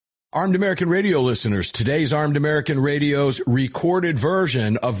Armed American Radio listeners, today's Armed American Radio's recorded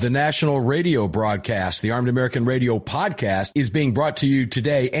version of the national radio broadcast, the Armed American Radio podcast, is being brought to you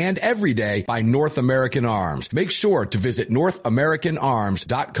today and every day by North American Arms. Make sure to visit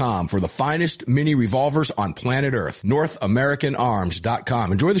NorthAmericanArms.com for the finest mini revolvers on planet Earth.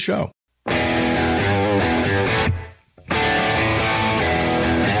 NorthAmericanArms.com. Enjoy the show.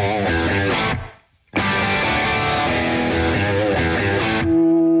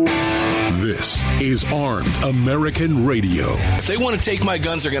 This is Armed American Radio. If they want to take my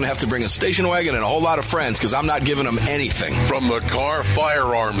guns, they're going to have to bring a station wagon and a whole lot of friends because I'm not giving them anything. From the Car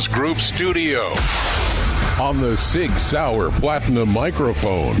Firearms Group studio. On the Sig Sauer Platinum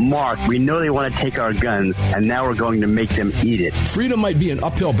microphone. Mark, we know they want to take our guns, and now we're going to make them eat it. Freedom might be an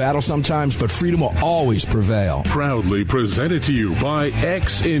uphill battle sometimes, but freedom will always prevail. Proudly presented to you by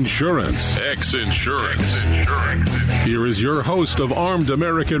X Insurance. X Insurance. Here is your host of Armed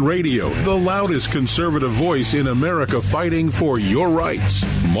American Radio, the loudest conservative voice in America fighting for your rights,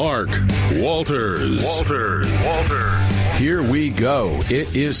 Mark Walters. Here we go.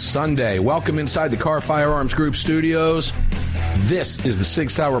 It is Sunday. Welcome inside the Car Firearms Group studios. This is the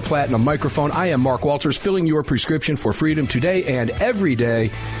Sig Sauer Platinum microphone. I am Mark Walters, filling your prescription for freedom today and every day,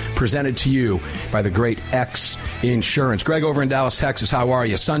 presented to you by the great X Insurance. Greg over in Dallas, Texas, how are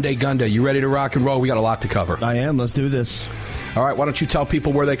you? Sunday Gun Day. You ready to rock and roll? We got a lot to cover. I am. Let's do this. All right, why don't you tell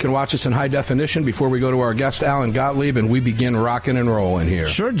people where they can watch us in high definition before we go to our guest, Alan Gottlieb, and we begin rocking and rolling here.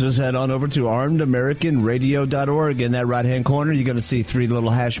 Sure, just head on over to armedamericanradio.org. In that right-hand corner, you're going to see three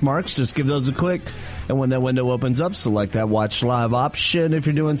little hash marks. Just give those a click, and when that window opens up, select that Watch Live option. If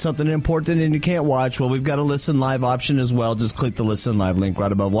you're doing something important and you can't watch, well, we've got a Listen Live option as well. Just click the Listen Live link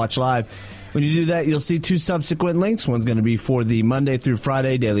right above Watch Live. When you do that, you'll see two subsequent links. One's going to be for the Monday through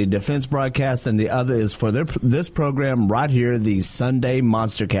Friday Daily Defense broadcast, and the other is for this program right here, the Sunday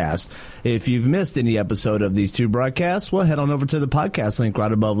Monstercast. If you've missed any episode of these two broadcasts, well, head on over to the podcast link right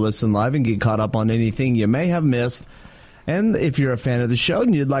above Listen Live and get caught up on anything you may have missed. And if you're a fan of the show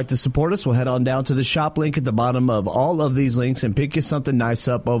and you'd like to support us, we'll head on down to the shop link at the bottom of all of these links and pick you something nice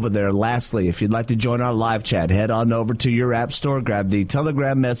up over there. Lastly, if you'd like to join our live chat, head on over to your app store, grab the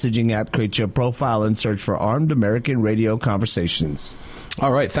Telegram messaging app, create your profile, and search for Armed American Radio Conversations.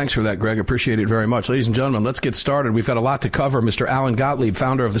 All right. Thanks for that, Greg. Appreciate it very much. Ladies and gentlemen, let's get started. We've got a lot to cover. Mr. Alan Gottlieb,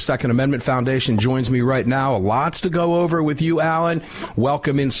 founder of the Second Amendment Foundation, joins me right now. Lots to go over with you, Alan.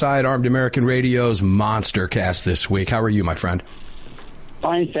 Welcome inside Armed American Radio's Monstercast this week. How are you, my friend?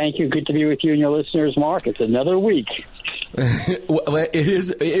 Fine, thank you. Good to be with you and your listeners, Mark. It's another week. Well, it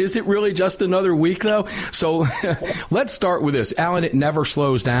is. Is it really just another week, though? So let's start with this. Alan, it never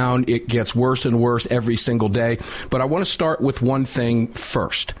slows down. It gets worse and worse every single day. But I want to start with one thing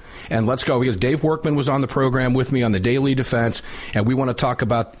first. And let's go, because Dave Workman was on the program with me on the Daily Defense, and we want to talk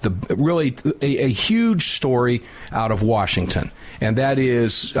about a huge story out of Washington. And that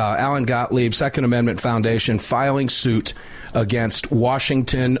is Alan Gottlieb, Second Amendment Foundation, filing suit against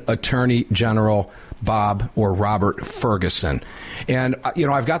Washington Attorney General Robert Ferguson. And,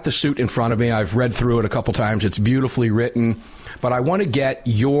 I've got the suit in front of me. I've read through it a couple times. It's beautifully written. But I want to get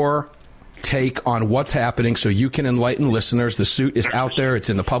your take on what's happening so you can enlighten listeners. The suit is out there.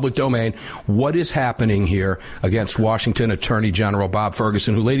 It's in the public domain. What is happening here against Washington Attorney General Bob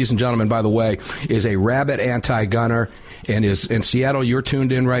Ferguson, who, ladies and gentlemen, by the way, is a rabid anti-gunner and is in Seattle. You're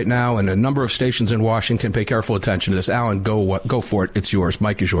tuned in right now, and a number of stations in Washington. Pay careful attention to this. Alan, go for it. It's yours.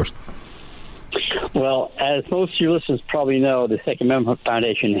 Mike is yours. Well, as most of your listeners probably know, the Second Amendment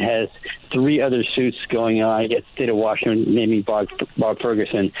Foundation has three other suits going on against the state of Washington, naming Bob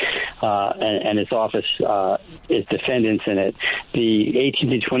Ferguson, and his office is defendants in it. The 18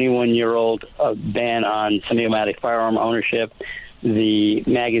 to 21-year-old ban on semi-automatic firearm ownership, the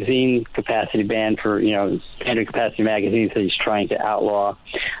magazine capacity ban for, standard capacity magazines that he's trying to outlaw,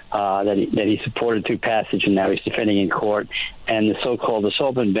 that he supported through passage and now he's defending in court, and the so-called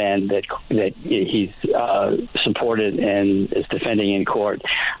assaultment ban that he's supported and is defending in court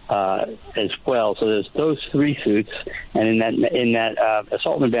as well. So there's those three suits, and in that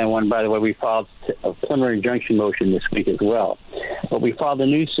assaultment ban one, by the way, we filed a preliminary injunction motion this week as well. But we filed a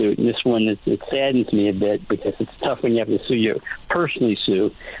new suit, and this one it saddens me a bit because it's tough when you have to personally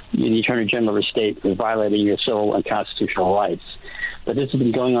sue the Attorney General of the state for violating your civil and constitutional rights. But this has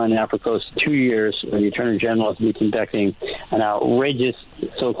been going on now for close to 2 years, where the Attorney General has been conducting an outrageous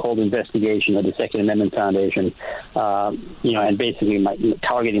so-called investigation of the Second Amendment Foundation, and basically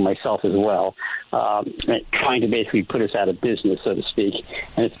targeting myself as well, trying to basically put us out of business, so to speak.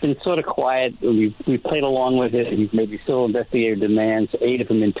 And it's been sort of quiet. We've played along with it. We've made these civil investigative demands, 8 of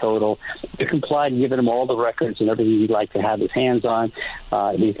them in total. We complied, giving him all the records and everything he'd like to have his hands on.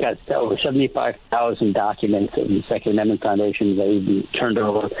 He's got over 75,000 documents of the Second Amendment Foundation that he's been turned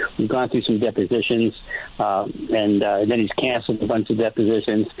over. We've gone through some depositions, and then he's canceled a bunch of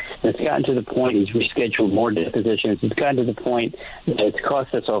depositions. And it's gotten to the point he's rescheduled more depositions. It's gotten to the point that it's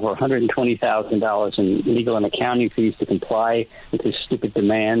cost us over $120,000 in legal and accounting fees to comply with his stupid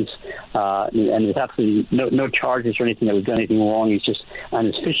demands. And there's absolutely no charges or anything that we've done anything wrong. He's just on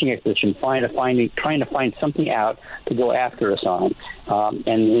his fishing expedition, trying to find something out to go after us on. And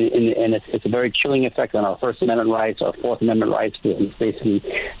it's a very chilling effect on our First Amendment rights, our Fourth Amendment rights. He's basically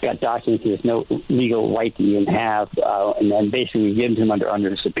got documents he has no legal right to even have, and then basically we give him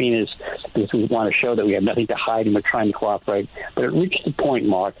under subpoenas because we want to show that we have nothing to hide and we're trying to cooperate. But it reached the point,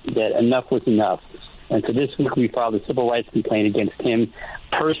 Mark, that enough was enough. And so this week we filed a civil rights complaint against him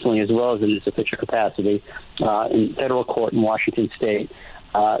personally as well as in his official capacity in federal court in Washington State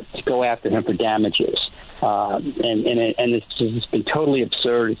to go after him for damages. And it's just been totally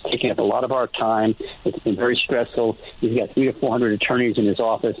absurd. It's taking up a lot of our time. It's been very stressful. He's got 300 to 400 attorneys in his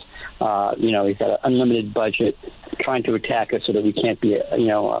office. He's got an unlimited budget, trying to attack us so that we can't be,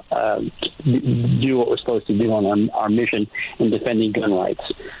 do what we're supposed to do on our mission in defending gun rights.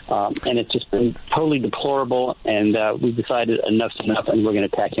 And it's just been totally deplorable. And we've decided enough's enough, and we're going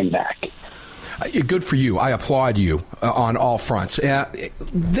to attack him back. Good for you. I applaud you on all fronts.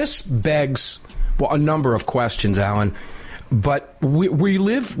 This begs a number of questions, Alan, but we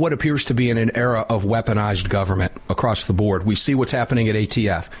live what appears to be in an era of weaponized government across the board. We see what's happening at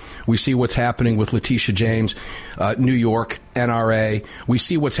ATF. We see what's happening with Letitia James, New York, NRA. We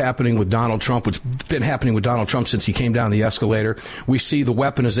see what's happening with Donald Trump, what's been happening with Donald Trump since he came down the escalator. We see the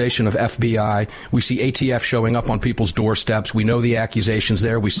weaponization of FBI. We see ATF showing up on people's doorsteps. We know the accusations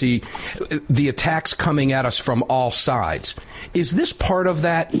there. We see the attacks coming at us from all sides. Is this part of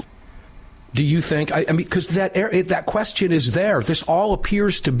that? Do you think? I mean, because that question is there. This all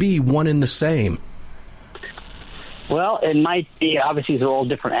appears to be one and the same. Well, it might be. Obviously, they're all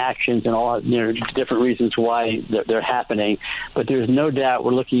different actions and all different reasons why they're happening. But there's no doubt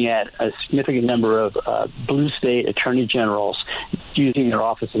we're looking at a significant number of blue state attorney generals using their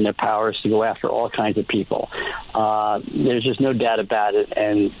office and their powers to go after all kinds of people. There's just no doubt about it.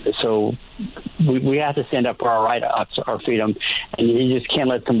 And so we have to stand up for our right, our freedom, and you just can't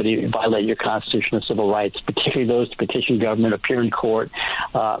let somebody violate your constitutional civil rights, particularly those to petition government, appear in court,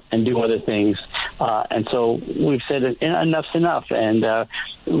 and do other things. And so we've said enough's enough, and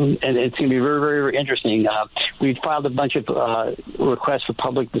it's going to be very, very, very interesting. We've filed a bunch of requests for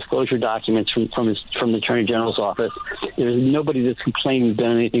public disclosure documents from the Attorney General's office. There's nobody that's complained we've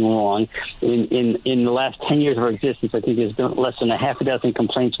done anything wrong. In the last 10 years of our existence, I think there's been less than a half a dozen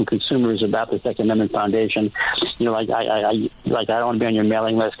complaints from consumers about the Second Amendment Foundation. I don't want to be on your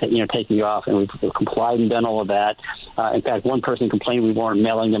mailing list, taking you off, and we've complied and done all of that. In fact, one person complained we weren't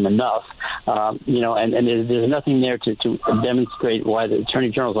mailing them enough. And there's nothing there to demonstrate why the Attorney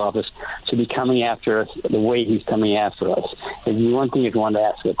General's office should be coming after us the way he's coming after us. It'd be one thing if you want to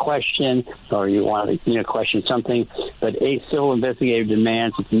ask a question or you want to question something, but 8 civil investigative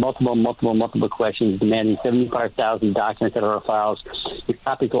demands, it's multiple questions demanding 75,000 documents out of our files, with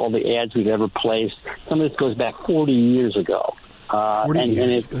copies of all the ads we've ever placed. Some of this goes back 40 years ago. 40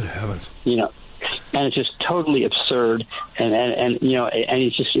 years, good heavens. And it's just totally absurd, and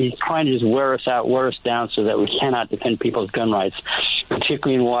he's trying to just wear us out, wear us down, so that we cannot defend people's gun rights,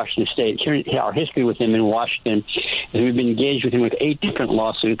 particularly in Washington State. Our history with him in Washington is we've been engaged with him with 8 different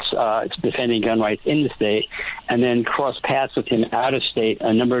lawsuits defending gun rights in the state, and then crossed paths with him out of state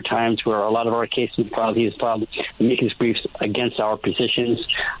a number of times where a lot of our cases filed. He has filed amicus briefs against our positions,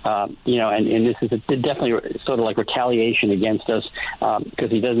 and this is definitely sort of like retaliation against us because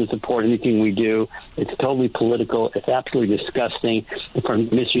he doesn't support anything we do. It's totally political. It's absolutely disgusting for him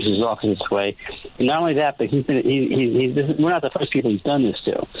to misuse his office this way. And not only that, but we're not the first people he's done this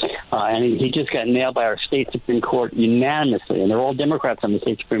to. And he just got nailed by our state Supreme Court unanimously, and they're all Democrats on the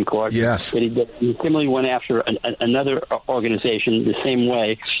state Supreme Court. Yes. But he similarly went after another organization the same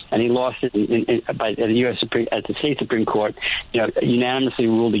way, and he lost it at the state Supreme Court. Unanimously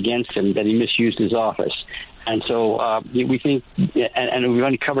ruled against him that he misused his office. And so we think, and we've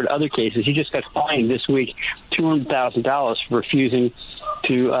uncovered other cases. He just got fined this week $200,000 for refusing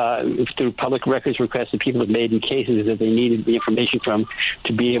to through public records requests that people have made in cases that they needed the information from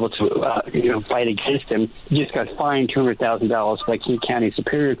to be able to fight against him. He just got fined $200,000 by King County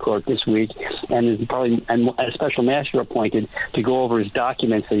Superior Court this week, and is probably a special master appointed to go over his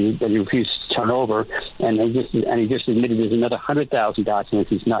documents that he refused to turn over, and he just admitted there's another 100,000 documents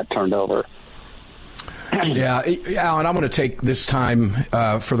he's not turned over. Yeah, Alan, I'm going to take this time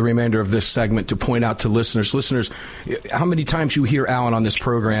for the remainder of this segment to point out to listeners, how many times you hear Alan on this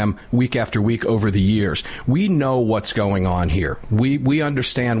program week after week over the years. We know what's going on here. We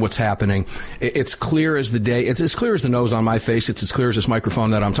understand what's happening. It's clear as the day. It's as clear as the nose on my face. It's as clear as this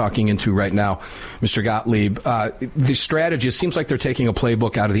microphone that I'm talking into right now, Mr. Gottlieb. The strategy, it seems like they're taking a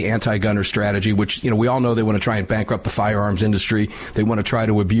playbook out of the anti-gunner strategy, which, we all know they want to try and bankrupt the firearms industry. They want to try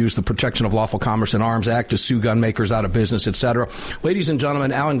to abuse the Protection of Lawful Commerce and Arms Act to sue gun makers out of business, etc. Ladies and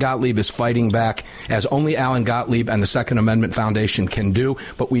gentlemen, Alan Gottlieb is fighting back as only Alan Gottlieb and the Second Amendment Foundation can do,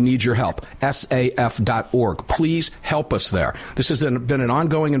 but we need your help. SAF.org. Please help us there. This has been an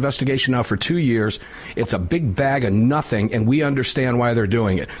ongoing investigation now for 2 years. It's a big bag of nothing, and we understand why they're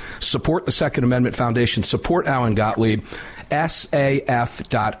doing it. Support the Second Amendment Foundation. Support Alan Gottlieb. SAF.org.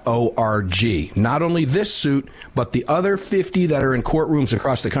 Not only this suit, but the other 50 that are in courtrooms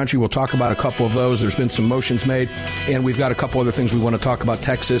across the country. We'll talk about a couple of those. There's been some motions made, and we've got a couple other things we want to talk about.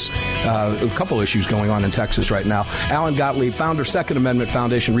 Texas, a couple issues going on in Texas right now. Alan Gottlieb, founder, Second Amendment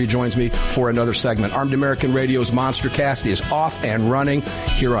Foundation, rejoins me for another segment. Armed American Radio's Monster Cast is off and running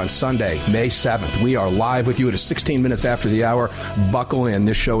here on Sunday, May 7th. We are live with you. It is 16 minutes after the hour. Buckle in.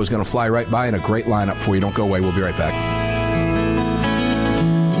 This show is going to fly right by, and a great lineup for you. Don't go away. We'll be right back.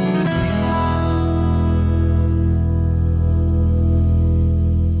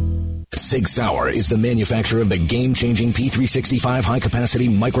 Sig Sauer is the manufacturer of the game-changing P365 high-capacity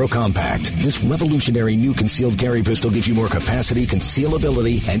micro-compact. This revolutionary new concealed carry pistol gives you more capacity,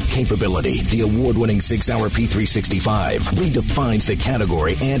 concealability, and capability. The award-winning Sig Sauer P365 redefines the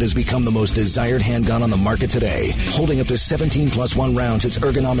category and has become the most desired handgun on the market today. Holding up to 17+1 rounds, its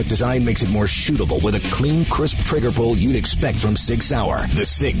ergonomic design makes it more shootable with a clean, crisp trigger pull you'd expect from Sig Sauer. The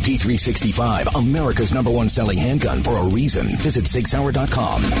Sig P365, America's #1 selling handgun for a reason. Visit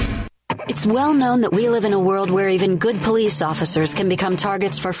SigSauer.com. It's well known that we live in a world where even good police officers can become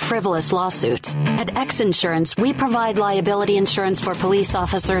targets for frivolous lawsuits. At X Insurance, we provide liability insurance for police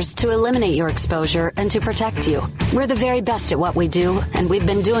officers to eliminate your exposure and to protect you. We're the very best at what we do, and we've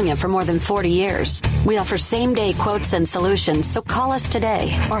been doing it for more than 40 years. We offer same-day quotes and solutions, so call us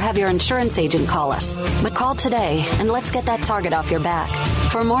today or have your insurance agent call us. But call today, and let's get that target off your back.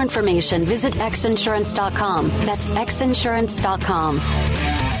 For more information, visit xinsurance.com. That's xinsurance.com.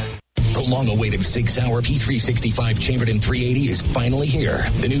 The long-awaited Sig Sauer P365 chambered in .380 is finally here.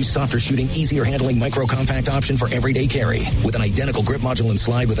 The new softer-shooting, easier-handling micro-compact option for everyday carry. With an identical grip module and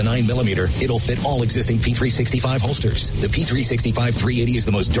slide with a 9mm, it'll fit all existing P365 holsters. The P365 380 is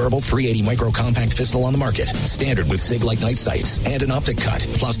the most durable .380 micro-compact pistol on the market. Standard with SIG-like night sights and an optic cut,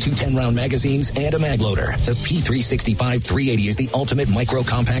 plus 2 10-round magazines and a mag loader. The P365 380 is the ultimate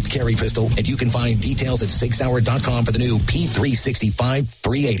micro-compact carry pistol, and you can find details at SigSauer.com for the new P365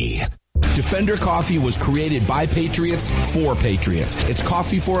 380. Defender Coffee was created by Patriots for Patriots. It's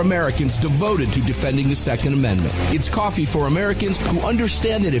coffee for Americans devoted to defending the Second Amendment. It's coffee for Americans who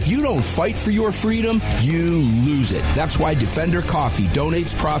understand that if you don't fight for your freedom, you lose it. That's why Defender Coffee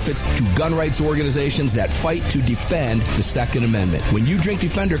donates profits to gun rights organizations that fight to defend the Second Amendment. When you drink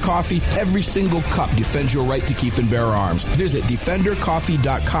Defender Coffee, every single cup defends your right to keep and bear arms. Visit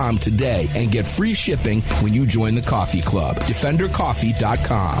DefenderCoffee.com today and get free shipping when you join the coffee club.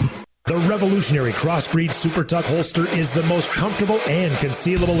 DefenderCoffee.com. The revolutionary Crossbreed Super Tuck holster is the most comfortable and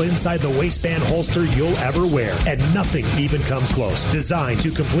concealable inside the waistband holster you'll ever wear, and nothing even comes close. Designed to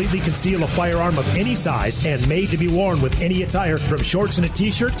completely conceal a firearm of any size and made to be worn with any attire, from shorts and a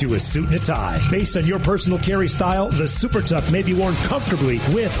t-shirt to a suit and a tie. Based on your personal carry style, the Super Tuck may be worn comfortably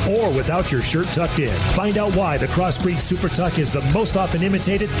with or without your shirt tucked in. Find out why the Crossbreed Super Tuck is the most often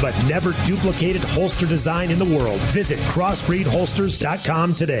imitated but never duplicated holster design in the world. Visit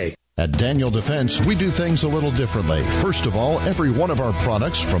crossbreedholsters.com today. At Daniel Defense, we do things a little differently. First of all, every one of our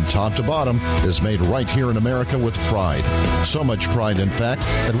products, from top to bottom, is made right here in America with pride. So much pride, in fact,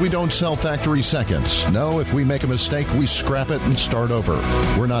 that we don't sell factory seconds. No, if we make a mistake, we scrap it and start over.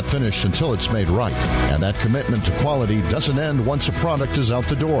 We're not finished until it's made right. And that commitment to quality doesn't end once a product is out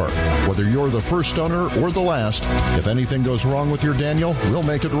the door. Whether you're the first owner or the last, if anything goes wrong with your Daniel, we'll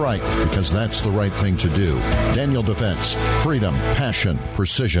make it right, because that's the right thing to do. Daniel Defense. Freedom, passion,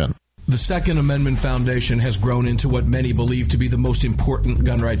 precision. The Second Amendment Foundation has grown into what many believe to be the most important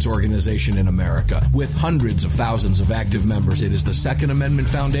gun rights organization in America. With hundreds of thousands of active members, it is the Second Amendment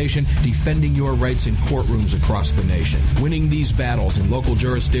Foundation defending your rights in courtrooms across the nation. Winning these battles in local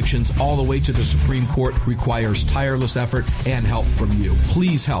jurisdictions all the way to the Supreme Court requires tireless effort and help from you.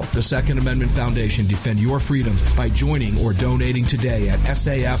 Please help the Second Amendment Foundation defend your freedoms by joining or donating today at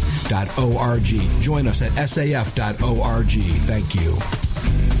saf.org. Join us at saf.org. Thank you.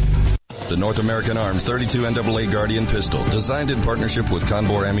 The North American Arms 32 NAA Guardian pistol, designed in partnership with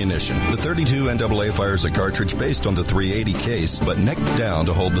Conbor Ammunition. The 32 NAA fires a cartridge based on the .380 case, but necked down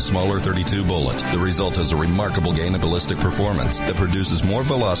to hold the smaller .32 bullet. The result is a remarkable gain in ballistic performance that produces more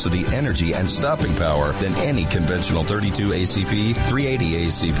velocity, energy, and stopping power than any conventional .32 ACP, .380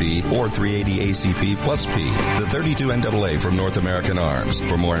 ACP, or .380 ACP plus P. The 32 NAA from North American Arms.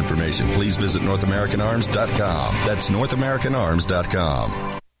 For more information, please visit NorthAmericanArms.com. That's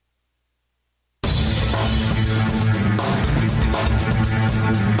NorthAmericanArms.com.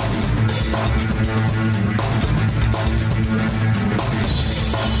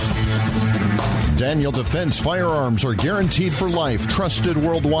 Daniel Defense firearms are guaranteed for life, trusted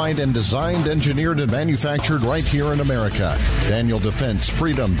worldwide, and designed, engineered, and manufactured right here in America. Daniel Defense,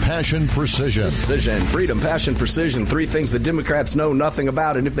 freedom, passion, precision. Precision, freedom, passion, precision. Three things the Democrats know nothing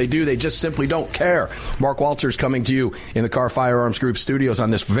about, and if they do, they just simply don't care. Mark Walters coming to you in the Carr Firearms Group studios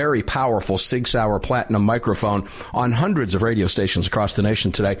on this very powerful Sig Sauer Platinum microphone on hundreds of radio stations across the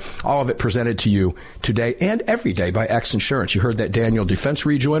nation today. All of it presented to you today and every day by X Insurance. You heard that Daniel Defense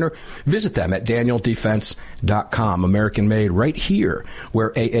rejoiner? Visit them at DanielDefense.com. American made right here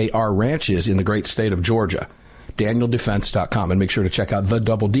where AAR Ranch is in the great state of Georgia. DanielDefense.com. And make sure to check out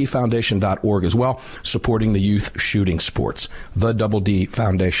TheDoubleDFoundation.org as well, supporting the youth shooting sports.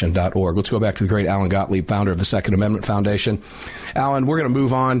 TheDoubleDFoundation.org. Let's go back to the great Alan Gottlieb, founder of the Second Amendment Foundation. Alan, we're going to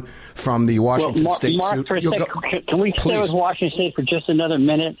move on from the Washington State suit. For a second, can we stay with Washington State for just another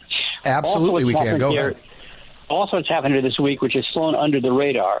minute? Absolutely, we can. Go ahead. Also, what's happened here this week, which has flown under the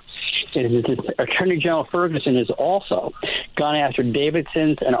radar, is that Attorney General Ferguson has also gone after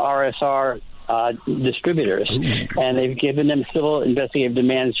Davidson's and RSR distributors, and they've given them civil investigative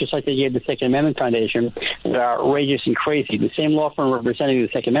demands, just like they gave the Second Amendment Foundation, that are outrageous and crazy. The same law firm representing the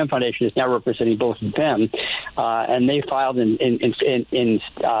Second Amendment Foundation is now representing both of them, and they filed in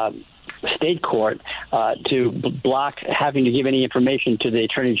state court to block having to give any information to the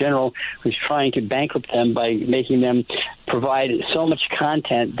Attorney General, who's trying to bankrupt them by making them provide so much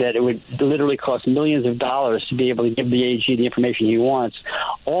content that it would literally cost millions of dollars to be able to give the AG the information he wants,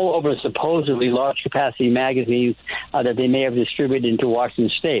 all over supposedly large-capacity magazines that they may have distributed into Washington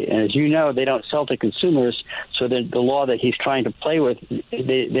State. And as you know, they don't sell to consumers, so the law that he's trying to play with,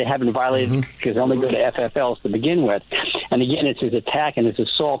 they haven't violated because they only go to FFLs to begin with. And again, it's his attack and his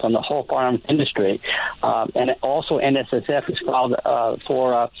assault on the whole firearms industry. And also NSSF has filed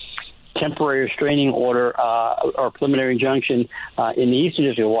for temporary restraining order or preliminary injunction in the Eastern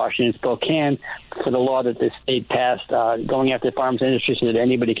District of Washington, Spokane, for the law that the state passed going after the firearms industry so that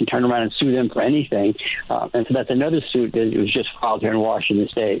anybody can turn around and sue them for anything. And so that's another suit that was just filed here in Washington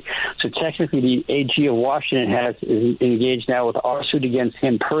State. So technically the AG of Washington is engaged now with our suit against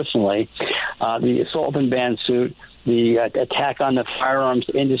him personally, the assault and ban suit, the attack on the firearms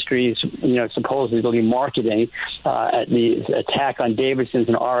industry's, supposedly marketing, the attack on Davidson's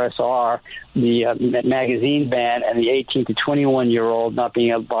and RSR, the magazine ban, and the 18 to 21-year-old not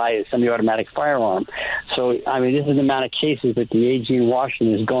being able to buy a semi-automatic firearm. So, this is the amount of cases that the AG in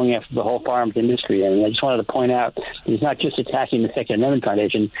Washington is going after the whole firearms industry. And I just wanted to point out he's not just attacking the Second Amendment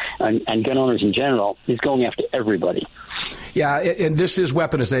Foundation and gun owners in general. He's going after everybody. Yeah, and this is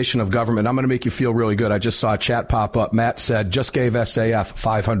weaponization of government. I'm going to make you feel really good. I just saw a chat pop up. Matt said, just gave SAF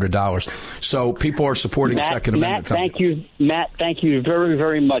 $500. So people are supporting the Second Amendment. Matt, thank you very,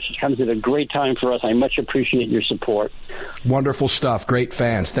 very much. It comes at a great time for us. I much appreciate your support. Wonderful stuff. Great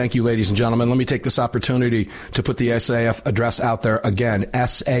fans. Thank you, ladies and gentlemen. Let me take this opportunity to put the SAF address out there again,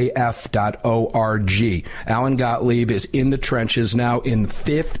 saf.org. Alan Gottlieb is in the trenches now in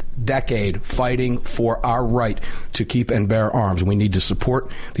fifth decade fighting for our right to keep and bear arms. We need to support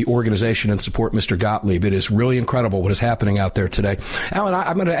the organization and support Mr. Gottlieb. It is really incredible what is happening out there today. Alan,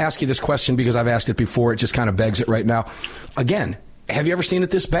 I'm going to ask you this question because I've asked it before. It just kind of begs it right now. Again, have you ever seen it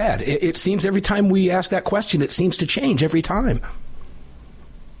this bad? It seems every time we ask that question, it seems to change every time.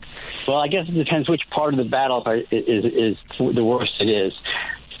 Well, I guess it depends which part of the battle is the worst it is.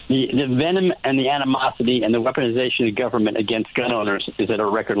 The venom and the animosity and the weaponization of government against gun owners is at a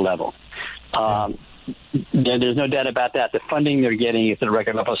record level. There's no doubt about that. The funding they're getting is at a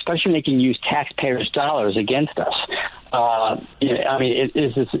record level, especially when they can use taxpayers' dollars against us.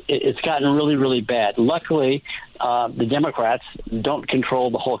 It's gotten really, really bad. Luckily, the Democrats don't control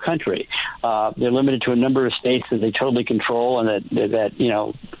the whole country. They're limited to a number of states that they totally control, and that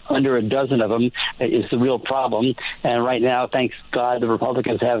under a dozen of them is the real problem. And right now, thanks God, the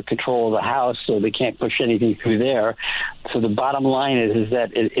Republicans have control of the House, so they can't push anything through there. So the bottom line is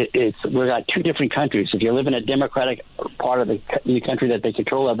that we've got two different countries. If you live in a Democratic part of the country that they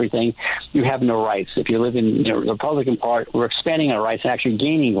control everything, you have no rights. If you live in the Republican part, we're expanding our rights and actually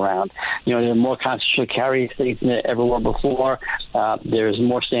gaining ground. There are more constitutional carry states than ever were before. There's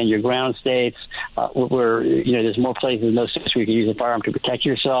more stand-your-ground states. There's more places in those states where you can use a firearm to protect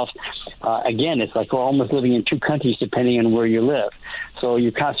yourself. Again, it's like we're almost living in two countries depending on where you live. So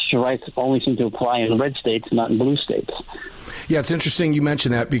your constitutional rights only seem to apply in red states, not in blue states. Yeah, it's interesting you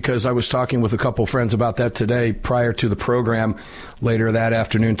mentioned that because I was talking with a couple of friends about that today prior to the program later that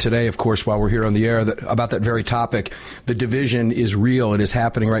afternoon today, of course, while we're here on the air, about that very topic. The division is real. It is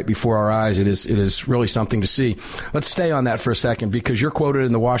happening right before our eyes. It is really something to see. Let's stay on that for a second because you're quoted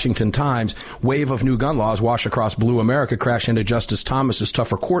in the Washington Times, wave of new gun laws wash across blue America, crash into Justice Thomas's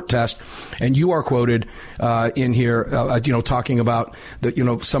tougher court test. And you are quoted in here, talking about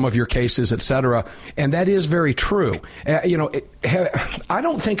some of your cases, et cetera. And that is very true. I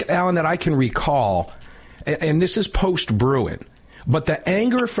don't think, Alan, that I can recall, and this is post-Bruin, but the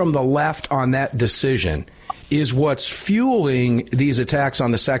anger from the left on that decision is what's fueling these attacks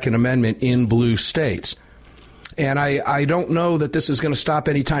on the Second Amendment in blue states. And I don't know that this is going to stop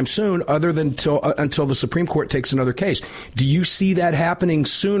anytime soon other than until the Supreme Court takes another case. Do you see that happening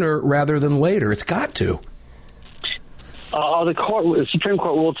sooner rather than later? It's got to. The Supreme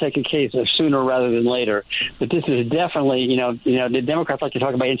Court will take a case sooner rather than later. But this is definitely, the Democrats like to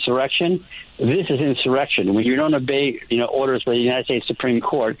talk about insurrection. This is insurrection. When you don't obey, orders by the United States Supreme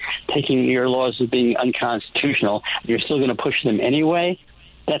Court, taking your laws as being unconstitutional, you're still going to push them anyway.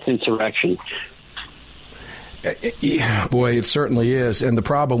 That's insurrection. Yeah, boy, it certainly is. And the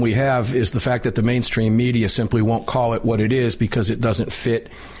problem we have is the fact that the mainstream media simply won't call it what it is because it doesn't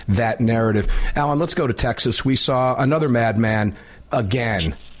fit that narrative. Alan, let's go to Texas. We saw another madman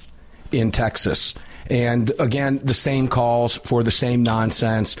again in Texas. And again, the same calls for the same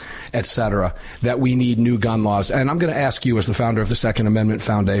nonsense, et cetera, that we need new gun laws. And I'm going to ask you as the founder of the Second Amendment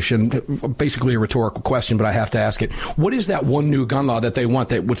Foundation, basically a rhetorical question, but I have to ask it. What is that one new gun law that they want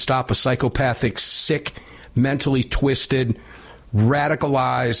that would stop a psychopathic, sick, mentally twisted,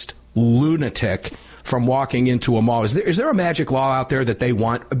 radicalized lunatic from walking into a mall? Is there a magic law out there that they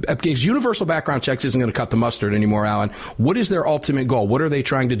want? Because universal background checks isn't going to cut the mustard anymore, Alan. What is their ultimate goal? What are they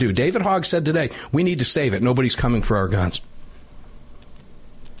trying to do? David Hogg said today, we need to save it. Nobody's coming for our guns.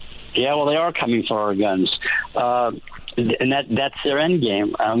 Yeah, well, they are coming for our guns. And that's their end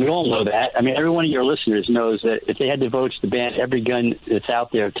game. We all know that. I mean, every one of your listeners knows that if they had the votes to ban every gun that's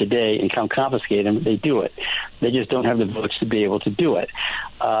out there today and come confiscate them, they do it. They just don't have the votes to be able to do it.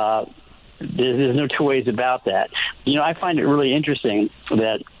 There's no two ways about that. I find it really interesting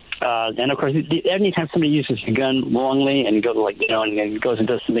that and of course, anytime somebody uses a gun wrongly and goes and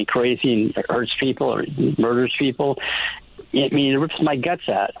does something crazy and hurts people or murders people, it rips my guts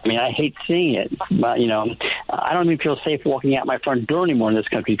out. I hate seeing it. But, I don't even feel safe walking out my front door anymore in this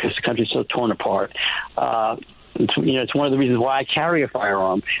country because the country's so torn apart. It's one of the reasons why I carry a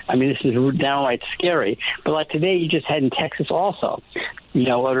firearm. This is downright scary. But like today, you just had in Texas also.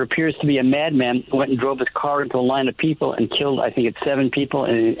 What appears to be a madman went and drove his car into a line of people and killed, I think it's 7 people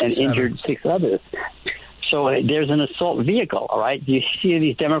and injured 6 others. So there's an assault vehicle, all right? Do you see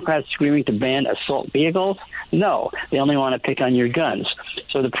these Democrats screaming to ban assault vehicles? No, they only want to pick on your guns.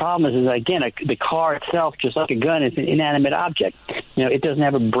 So the problem is again, the car itself, just like a gun, is an inanimate object. It doesn't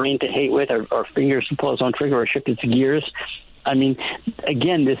have a brain to hate with or fingers to pull its own trigger or shift its gears.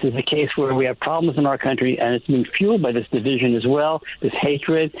 Again, this is a case where we have problems in our country, and it's been fueled by this division as well, this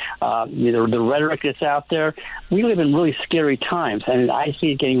hatred, the rhetoric that's out there. We live in really scary times, and I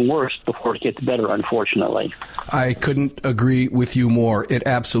see it getting worse before it gets better, unfortunately. I couldn't agree with you more. It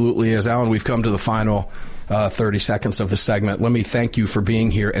absolutely is. Alan, we've come to the final 30 seconds of the segment. Let me thank you for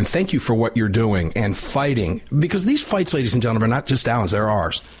being here, and thank you for what you're doing and fighting, because these fights, ladies and gentlemen, are not just Alan's, they're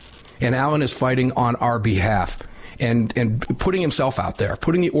ours. And Alan is fighting on our behalf. and putting himself out there,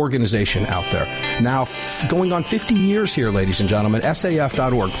 putting the organization out there. Now, going on 50 years here, ladies and gentlemen,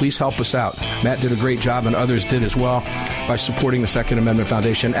 SAF.org. Please help us out. Matt did a great job, and others did as well, by supporting the Second Amendment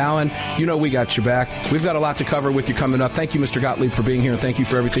Foundation. Alan, you know we got your back. We've got a lot to cover with you coming up. Thank you, Mr. Gottlieb, for being here, and thank you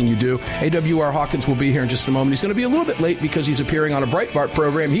for everything you do. AWR Hawkins will be here in just a moment. He's going to be a little bit late because he's appearing on a Breitbart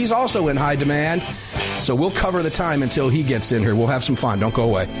program. He's also in high demand, so we'll cover the time until he gets in here. We'll have some fun. Don't go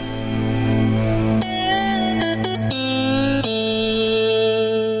away.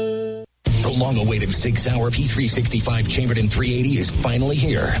 Long-awaited 6-hour P365 chambered in 380 is finally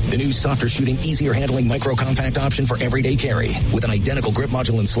here. The new softer shooting, easier handling micro-compact option for everyday carry. With an identical grip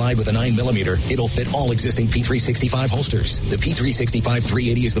module and slide with a 9mm, it'll fit all existing P365 holsters. The P365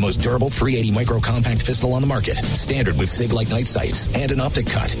 380 is the most durable 380 micro-compact pistol on the market. Standard with SIG-like night sights and an optic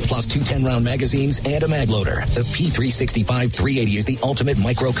cut, plus 2 10-round magazines and a mag loader. The P365 380 is the ultimate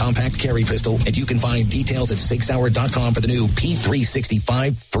micro-compact carry pistol, and you can find details at SigSauer.com for the new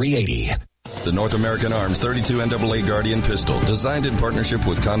P365 380. The North American Arms 32 NAA Guardian pistol, designed in partnership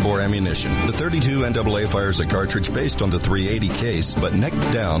with Conbor Ammunition. The 32 NAA fires a cartridge based on the 380 case, but neck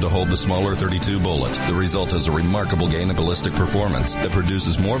down to hold the smaller 32 bullet. The result is a remarkable gain in ballistic performance that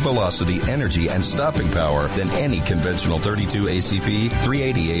produces more velocity, energy, and stopping power than any conventional 32 ACP,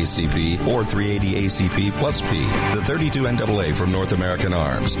 380 ACP, or 380 ACP plus P. The 32 NAA from North American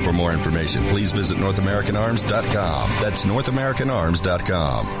Arms. For more information, please visit NorthAmericanArms.com. That's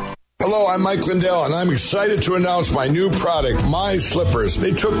NorthAmericanArms.com. Hello, I'm Mike Lindell, and I'm excited to announce my new product, My Slippers.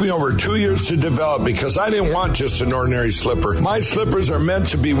 They took me over 2 years to develop because I didn't want just an ordinary slipper. My slippers are meant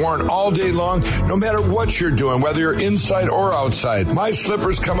to be worn all day long, no matter what you're doing, whether you're inside or outside. My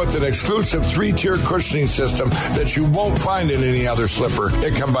slippers come with an exclusive 3-tier cushioning system that you won't find in any other slipper.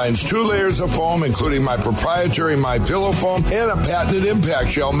 It combines 2 layers of foam, including my proprietary My Pillow foam and a patented impact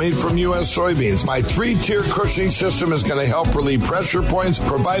gel made from U.S. soybeans. My 3-tier cushioning system is going to help relieve pressure points,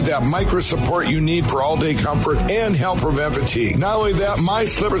 provide that micro support you need for all-day comfort, and help prevent fatigue. Not only that, my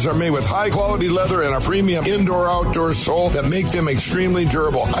slippers are made with high-quality leather and a premium indoor-outdoor sole that make them extremely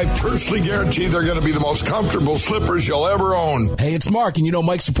durable. I personally guarantee they're going to be the most comfortable slippers you'll ever own. Hey, it's Mark, and you know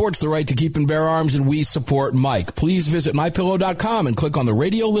Mike supports the right to keep and bear arms, and we support Mike. Please visit MyPillow.com and click on the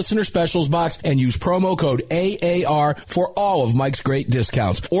radio listener specials box and use promo code AAR for all of Mike's great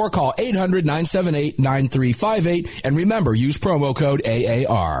discounts. Or call 800-978-9358, and remember, use promo code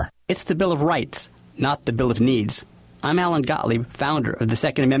AAR. It's the Bill of Rights, not the Bill of Needs. I'm Alan Gottlieb, founder of the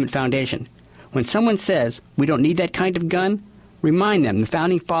Second Amendment Foundation. When someone says we don't need that kind of gun, remind them the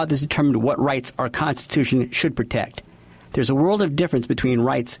Founding Fathers determined what rights our Constitution should protect. There's a world of difference between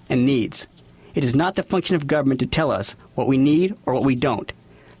rights and needs. It is not the function of government to tell us what we need or what we don't.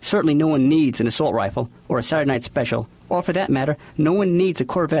 Certainly no one needs an assault rifle or a Saturday night special, or for that matter, no one needs a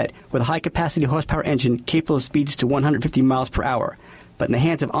Corvette with a high-capacity horsepower engine capable of speeds to 150 miles per hour. But in the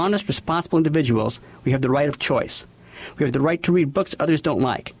hands of honest, responsible individuals, we have the right of choice. We have the right to read books others don't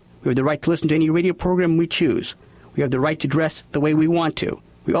like. We have the right to listen to any radio program we choose. We have the right to dress the way we want to.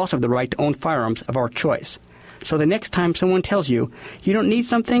 We also have the right to own firearms of our choice. So the next time someone tells you you don't need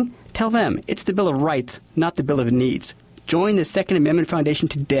something, tell them it's the Bill of Rights, not the Bill of Needs. Join the Second Amendment Foundation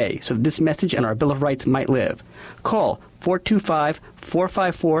today so that this message and our Bill of Rights might live. Call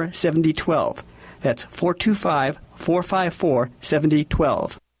 425-454-7012. That's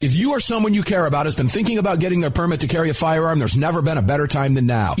 425-454-7012. If you or someone you care about has been thinking about getting their permit to carry a firearm, there's never been a better time than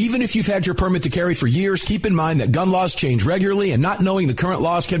now. Even if you've had your permit to carry for years, keep in mind that gun laws change regularly, and not knowing the current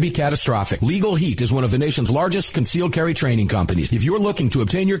laws can be catastrophic. Legal Heat is one of the nation's largest concealed carry training companies. If you're looking to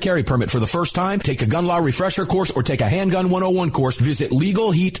obtain your carry permit for the first time, take a gun law refresher course or take a handgun 101 course, visit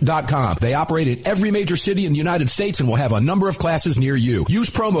LegalHeat.com. They operate in every major city in the United States and will have a number of classes near you.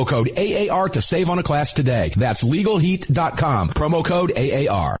 Use promo code AAR to save on a class today. That's LegalHeat.com. Promo code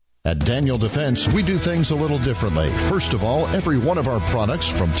AAR. At Daniel Defense, we do things a little differently. First of all, every one of our products,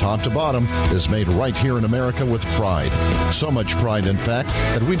 from top to bottom, is made right here in America with pride. So much pride, in fact,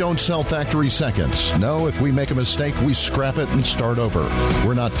 that we don't sell factory seconds. No, if we make a mistake, we scrap it and start over.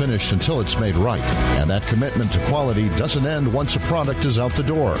 We're not finished until it's made right. And that commitment to quality doesn't end once a product is out the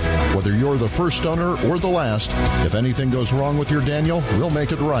door. Whether you're the first owner or the last, if anything goes wrong with your Daniel, we'll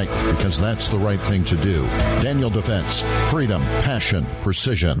make it right, because that's the right thing to do. Daniel Defense. Freedom, passion,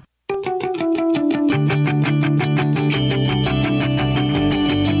 precision.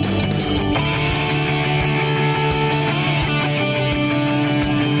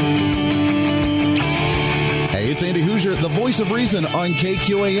 It's Andy Hoosier, the voice of reason on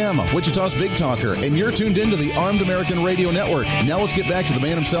KQAM, Wichita's Big Talker, and you're tuned into the Armed American Radio Network. Now let's get back to the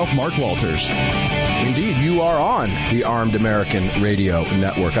man himself, Mark Walters. Indeed, you are on the Armed American Radio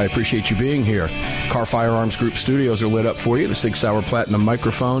Network. I appreciate you being here. Car Firearms Group studios are lit up for you. The 6 Hour Platinum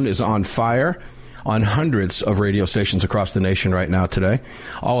microphone is on fire on hundreds of radio stations across the nation right now today.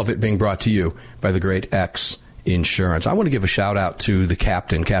 All of it being brought to you by the great X Insurance. I want to give a shout out to the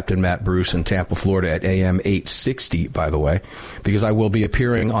Captain Matt Bruce in Tampa, Florida at AM 860, by the way, because I will be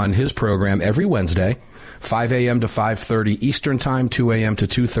appearing on his program every Wednesday, 5 a.m. to 5:30 Eastern Time, 2 a.m. to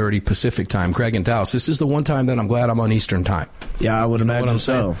 2:30 Pacific Time. Greg and Dallas, this is the one time that I'm glad I'm on Eastern Time. Yeah, I would imagine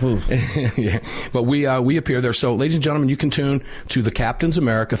so. Yeah. But we appear there. So, ladies and gentlemen, you can tune to the Captain's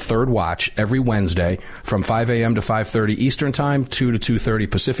America Third Watch every Wednesday from 5 a.m. to 5:30 Eastern Time, 2 to 2:30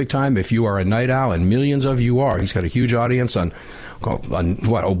 Pacific Time. If you are a night owl, and millions of you are, he's got a huge audience on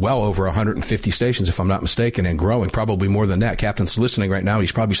well over 150 stations, if I'm not mistaken, and growing, probably more than that. Captain's listening right now.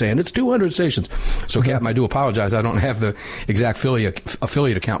 He's probably saying, it's 200 stations. So, Captain, I do apologize. I don't have the exact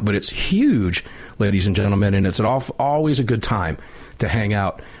affiliate account, but it's huge, ladies and gentlemen, and it's always a good time to hang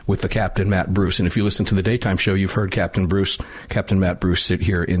out with the Captain Matt Bruce. And if you listen to the daytime show, you've heard Captain Matt Bruce sit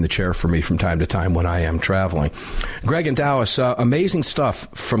here in the chair for me from time to time when I am traveling. Greg and Dallas, amazing stuff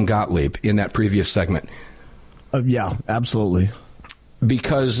from Gottlieb in that previous segment. Yeah, absolutely.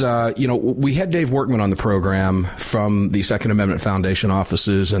 Because, we had Dave Workman on the program from the Second Amendment Foundation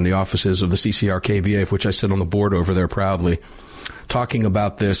offices and the offices of the CCR-KBA, of which I sit on the board over there proudly, talking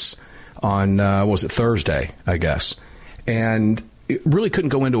about this on, Thursday, I guess. And it really couldn't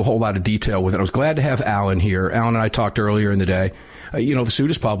go into a whole lot of detail with it. I was glad to have Alan here. Alan and I talked earlier in the day. The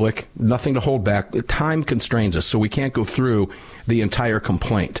suit is public, nothing to hold back. Time constrains us, so we can't go through the entire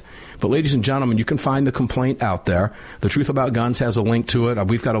complaint. But, ladies and gentlemen, you can find the complaint out there. The Truth About Guns has a link to it.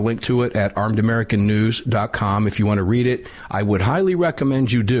 We've got a link to it at armedamericannews.com. If you want to read it, I would highly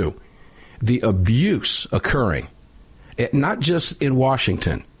recommend you do. The abuse occurring, not just in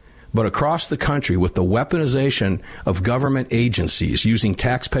Washington, but across the country with the weaponization of government agencies using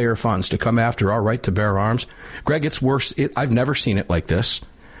taxpayer funds to come after our right to bear arms. Greg, it's worse. I've never seen it like this,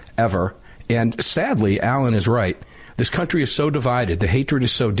 ever. And sadly, Alan is right. This country is so divided. The hatred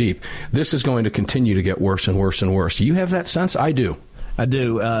is so deep. This is going to continue to get worse and worse and worse. Do you have that sense? I do. I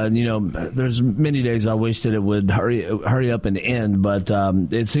do. There's many days I wish that it would hurry up and end, but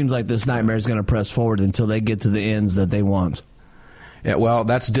it seems like this nightmare is going to press forward until they get to the ends that they want. Yeah, well,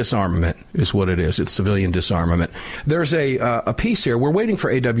 that's disarmament is what it is. It's civilian disarmament. There's a piece here. We're waiting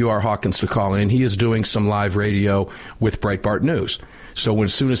for AWR Hawkins to call in. He is doing some live radio with Breitbart News. So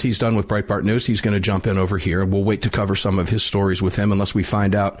as soon as he's done with Breitbart News, he's going to jump in over here. We'll wait to cover some of his stories with him unless we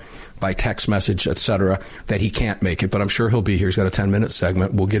find out by text message, etc., that he can't make it. But I'm sure he'll be here. He's got a 10-minute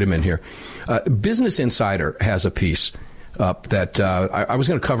segment. We'll get him in here. Business Insider has a piece that I was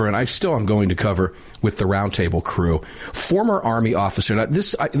going to cover, and I still am going to cover with the roundtable crew. Former Army officer. Now,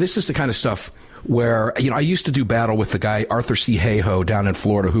 this is the kind of stuff where, I used to do battle with the guy, Arthur C. Hayhoe, down in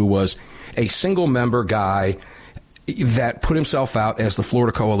Florida, who was a single-member guy that put himself out as the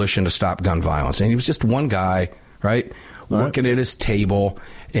Florida Coalition to Stop Gun Violence. And he was just one guy, right, working at his table,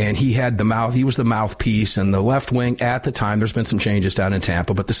 and he was the mouthpiece, and the left wing at the time, there's been some changes down in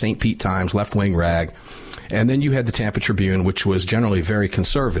Tampa, but the St. Pete Times, left-wing rag. And then you had the Tampa Tribune, which was generally very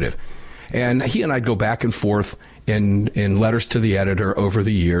conservative. And he and I'd go back and forth in letters to the editor over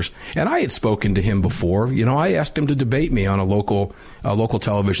the years. And I had spoken to him before. I asked him to debate me on a local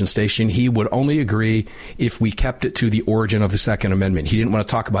television station. He would only agree if we kept it to the origin of the Second Amendment. He didn't want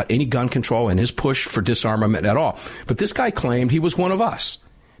to talk about any gun control and his push for disarmament at all. But this guy claimed he was one of us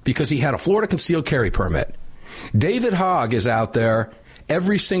because he had a Florida concealed carry permit. David Hogg is out there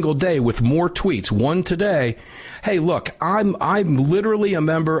every single day with more tweets. One today, hey, look, I'm literally a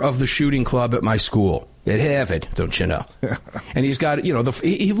member of the shooting club at my school at Harvard, don't you know? And he's got,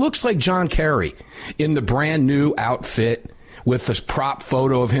 he looks like John Kerry in the brand new outfit with this prop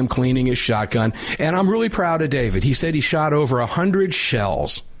photo of him cleaning his shotgun. And I'm really proud of David. He said he shot over 100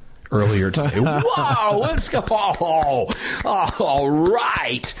 shells earlier today. Whoa, let's go. All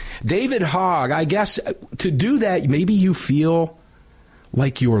right. David Hogg, I guess to do that, maybe you feel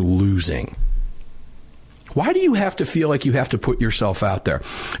like you're losing. Why do you have to feel like you have to put yourself out there?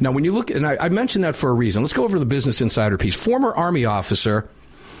 Now, when you look, and I mentioned that for a reason. Let's go over the Business Insider piece. Former Army officer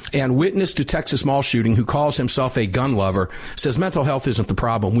and witness to Texas mall shooting who calls himself a gun lover says mental health isn't the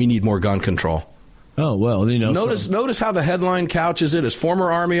problem. We need more gun control. Oh, well, Notice how the headline couches it as former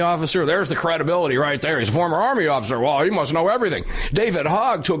Army officer. There's the credibility right there. He's a former Army officer. Well, he must know everything. David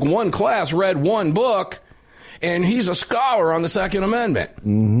Hogg took one class, read one book, and he's a scholar on the Second Amendment.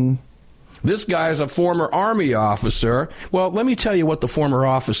 Mm-hmm. This guy is a former Army officer. Well, let me tell you what the former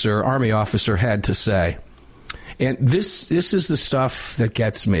Army officer had to say. And this is the stuff that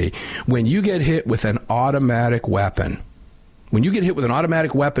gets me. When you get hit with an automatic weapon,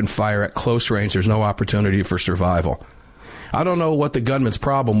 fire at close range, there's no opportunity for survival. I don't know what the gunman's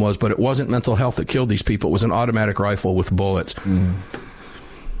problem was, but it wasn't mental health that killed these people. It was an automatic rifle with bullets.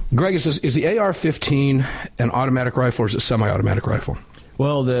 Greg, is the AR-15 an automatic rifle or is it a semi-automatic rifle?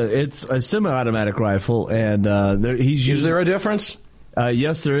 Well, it's a semi-automatic rifle, and is there a difference?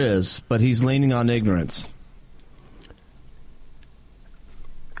 Yes, there is, but he's leaning on ignorance.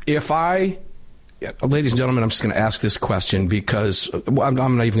 Ladies and gentlemen, I'm just going to ask this question because I'm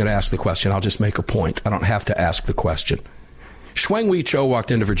not even going to ask the question. I'll just make a point. I don't have to ask the question. Shweng Wee Cho walked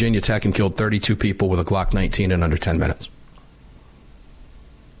into Virginia Tech and killed 32 people with a Glock 19 in under 10 minutes.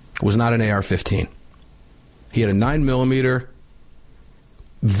 It was not an AR-15. He had a 9mm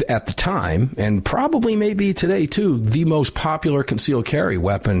at the time, and probably maybe today too, the most popular concealed carry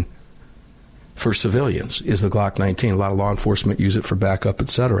weapon for civilians is the Glock 19. A lot of law enforcement use it for backup,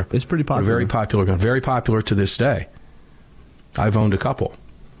 etc. It's pretty popular. A very popular gun. Very popular to this day. I've owned a couple.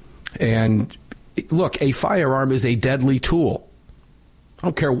 And look, a firearm is a deadly tool. I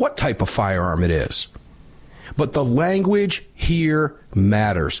don't care what type of firearm it is. But the language here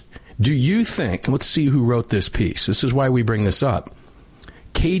matters. Do you think, and let's see who wrote this piece. This is why we bring this up.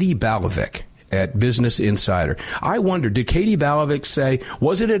 Katie Balovic at Business Insider. I wonder, did Katie Balovic say,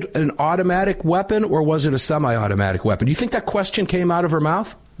 was it an automatic weapon or was it a semi-automatic weapon? Do you think that question came out of her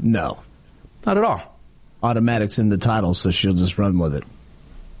mouth? No. Not at all. Automatic's in the title, so she'll just run with it.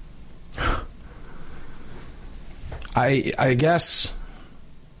 I guess...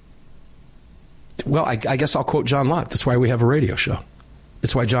 Well, I guess I'll quote John Lott. That's why we have a radio show.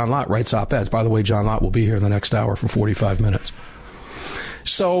 It's why John Lott writes op-eds. By the way, John Lott will be here in the next hour for 45 minutes.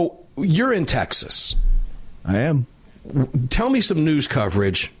 So, you're in Texas. I am. Tell me some news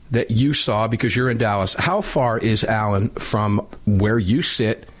coverage that you saw because you're in Dallas. How far is Alan from where you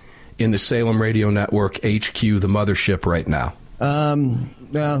sit in the Salem Radio Network HQ, the mothership, right now?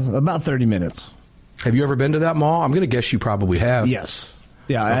 About 30 minutes. Have you ever been to that mall? I'm going to guess you probably have. Yes.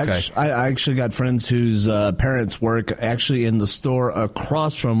 Yeah, okay. I actually got friends whose parents work actually in the store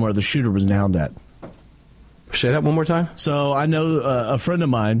across from where the shooter was downed at. Say that one more time. So I know a friend of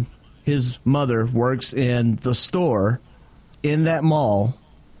mine, his mother works in the store in that mall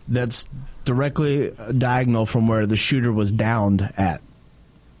that's directly diagonal from where the shooter was downed at.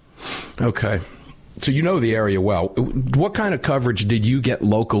 Okay. So you know the area well. What kind of coverage did you get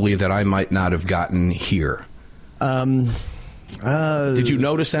locally that I might not have gotten here? Did you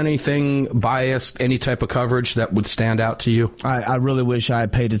notice anything biased, any type of coverage that would stand out to you? I really wish I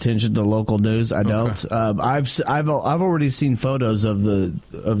had paid attention to local news. I don't. Okay. I've already seen photos of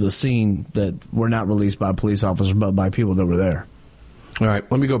the scene that were not released by police officers, but by people that were there. All right.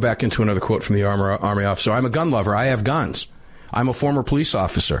 Let me go back into another quote from the Army officer. I'm a gun lover. I have guns. I'm a former police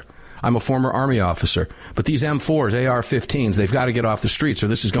officer. I'm a former Army officer. But these M4s, AR-15s, they've got to get off the streets or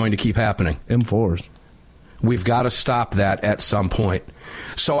this is going to keep happening. M4s. We've got to stop that at some point.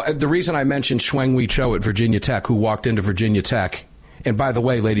 So the reason I mentioned Shweng Wee Cho at Virginia Tech, who walked into Virginia Tech, and by the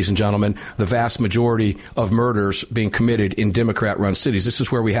way, ladies and gentlemen, the vast majority of murders being committed in Democrat-run cities, this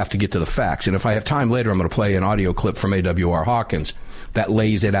is where we have to get to the facts. And if I have time later, I'm going to play an audio clip from AWR Hawkins that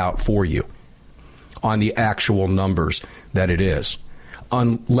lays it out for you on the actual numbers that it is.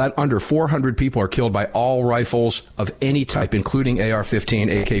 Under 400 people are killed by all rifles of any type, including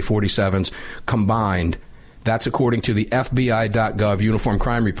AR-15, AK-47s combined. That's according to the FBI.gov Uniform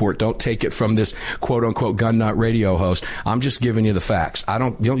Crime Report. Don't take it from this quote-unquote gun nut radio host. I'm just giving you the facts. I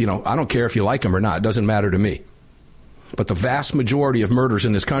don't care if you like them or not. It doesn't matter to me. But the vast majority of murders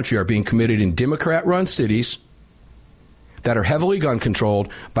in this country are being committed in Democrat-run cities that are heavily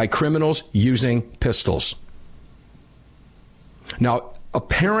gun-controlled by criminals using pistols. Now,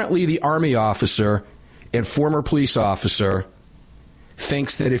 apparently the Army officer and former police officer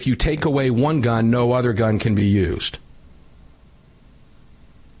thinks that if you take away one gun, no other gun can be used.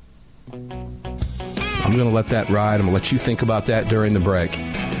 I'm going to let that ride. I'm going to let you think about that during the break.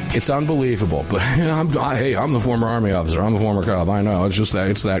 It's unbelievable, but I'm the former Army officer. I'm the former cop. I know. It's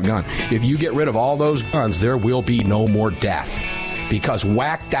that gun. If you get rid of all those guns, there will be no more death. Because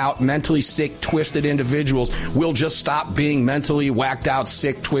whacked out, mentally sick, twisted individuals will just stop being mentally whacked out,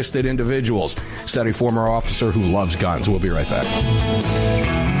 sick, twisted individuals, said a former officer who loves guns. We'll be right back.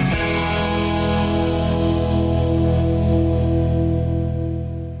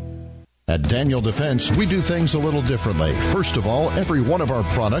 At Daniel Defense, we do things a little differently. First of all, every one of our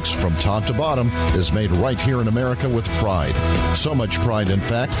products, from top to bottom, is made right here in America with pride. So much pride, in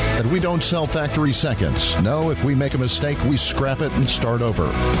fact, that we don't sell factory seconds. No, if we make a mistake, we scrap it and start over.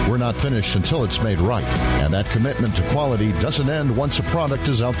 We're not finished until it's made right. And that commitment to quality doesn't end once a product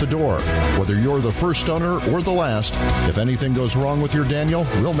is out the door. Whether you're the first owner or the last, if anything goes wrong with your Daniel,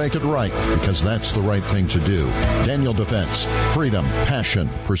 we'll make it right, because that's the right thing to do. Daniel Defense. Freedom, passion,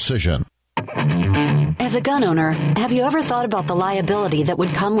 precision. As a gun owner, have you ever thought about the liability that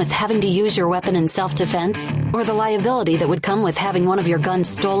would come with having to use your weapon in self-defense? Or the liability that would come with having one of your guns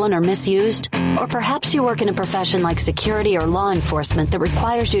stolen or misused? Or perhaps you work in a profession like security or law enforcement that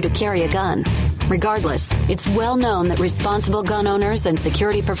requires you to carry a gun. Regardless, it's well known that responsible gun owners and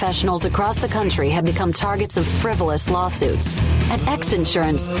security professionals across the country have become targets of frivolous lawsuits. At X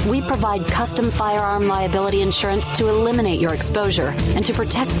Insurance, we provide custom firearm liability insurance to eliminate your exposure and to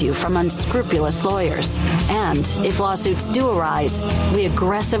protect you from unscrupulous lawyers. And if lawsuits do arise, we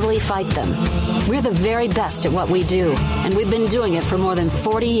aggressively fight them. We're the very best at what we do, and we've been doing it for more than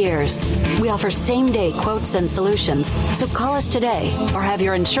 40 years. We offer same-day quotes and solutions, so call us today or have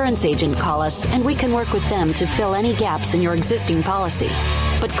your insurance agent call us, and we can work with them to fill any gaps in your existing policy.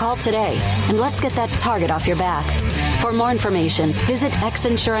 But call today, and let's get that target off your back. For more information, visit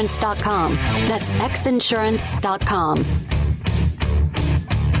xinsurance.com. That's xinsurance.com.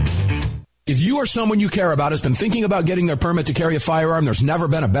 If you or someone you care about has been thinking about getting their permit to carry a firearm, there's never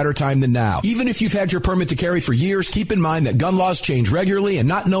been a better time than now. Even if you've had your permit to carry for years, keep in mind that gun laws change regularly, and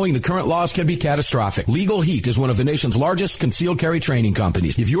not knowing the current laws can be catastrophic. Legal Heat is one of the nation's largest concealed carry training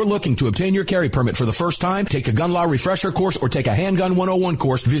companies. If you're looking to obtain your carry permit for the first time, take a gun law refresher course or take a handgun 101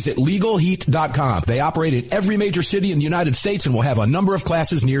 course, visit LegalHeat.com. They operate in every major city in the United States and will have a number of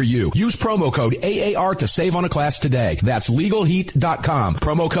classes near you. Use promo code AAR to save on a class today. That's LegalHeat.com.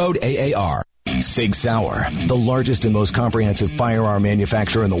 Promo code AAR. Sig Sauer, the largest and most comprehensive firearm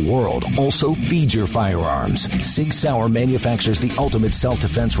manufacturer in the world, also feeds your firearms. Sig Sauer manufactures the ultimate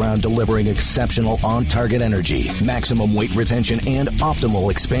self-defense round, delivering exceptional on-target energy, maximum weight retention, and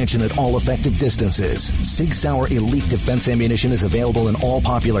optimal expansion at all effective distances. Sig Sauer Elite Defense ammunition is available in all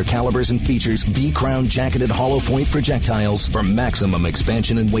popular calibers and features V-crown jacketed hollow point projectiles for maximum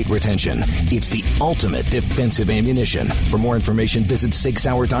expansion and weight retention. It's the ultimate defensive ammunition. For more information, visit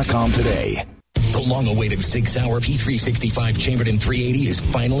SigSauer.com today. The long-awaited Sig Sauer P365 chambered in .380 is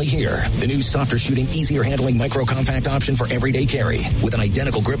finally here. The new softer shooting, easier handling micro-compact option for everyday carry. With an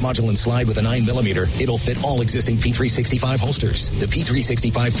identical grip module and slide with a 9mm, it'll fit all existing P365 holsters. The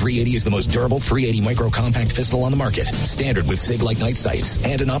P365 380 is the most durable .380 micro-compact pistol on the market. Standard with SIG-like night sights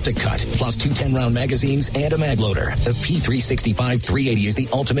and an optic cut, plus 2 10-round magazines and a mag loader. The P365 380 is the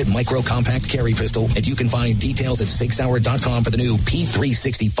ultimate micro-compact carry pistol, and you can find details at SigSauer.com for the new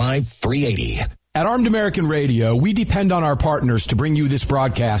P365 380. At Armed American Radio, we depend on our partners to bring you this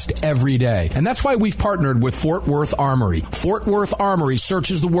broadcast every day. And that's why we've partnered with Fort Worth Armory. Fort Worth Armory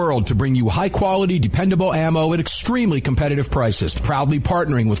searches the world to bring you high-quality, dependable ammo at extremely competitive prices. Proudly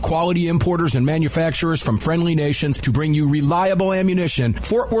partnering with quality importers and manufacturers from friendly nations to bring you reliable ammunition,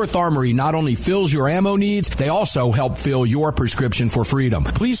 Fort Worth Armory not only fills your ammo needs, they also help fill your prescription for freedom.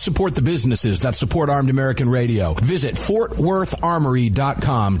 Please support the businesses that support Armed American Radio. Visit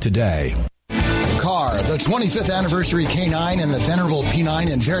FortWorthArmory.com today. Car, the 25th anniversary K9 and the venerable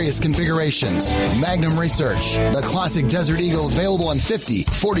P9 in various configurations. Magnum Research, the classic Desert Eagle available in 50,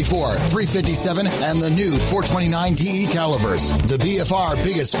 44, 357, and the new 429 DE calibers. The BFR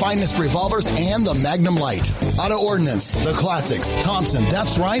biggest, finest revolvers and the Magnum Light. Auto Ordnance, the classics. Thompson,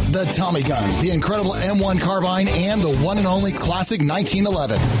 that's right, the Tommy gun, the incredible M1 carbine, and the one and only classic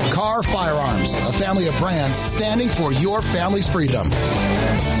 1911. Car Firearms, a family of brands standing for your family's freedom.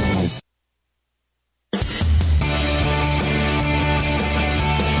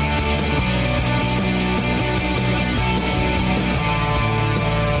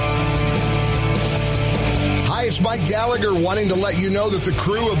 It's Mike Gallagher wanting to let you know that the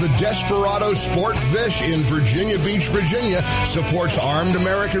crew of the Desperado Sport Fish in Virginia Beach, Virginia supports Armed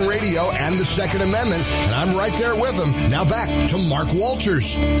American Radio and the Second Amendment, and I'm right there with them. Now back to Mark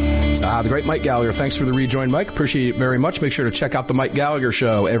Walters. The great Mike Gallagher. Thanks for the rejoin, Mike. Appreciate it very much. Make sure to check out the Mike Gallagher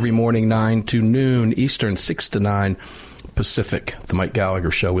Show every morning, 9 to noon Eastern, 6 to 9 Pacific. The Mike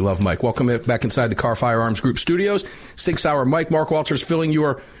Gallagher Show. We love Mike. Welcome back inside the Car Firearms Group studios. 6 Hour Mike. Mark Walters filling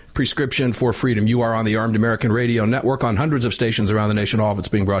your prescription for freedom. You are on the Armed American Radio Network on hundreds of stations around the nation. All of it's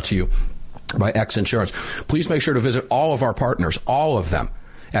being brought to you by X Insurance. Please make sure to visit all of our partners, all of them,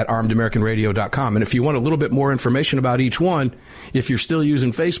 at armedamericanradio.com. And if you want a little bit more information about each one, if you're still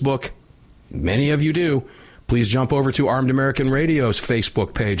using Facebook, many of you do, please jump over to Armed American Radio's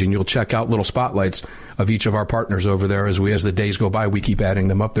Facebook page, and you'll check out little spotlights of each of our partners over there. As the days go by, we keep adding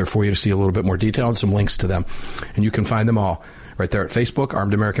them up there for you to see a little bit more detail and some links to them. And you can find them all right there at Facebook,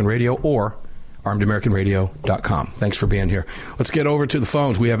 Armed American Radio, or ArmedAmericanRadio.com. Thanks for being here. Let's get over to the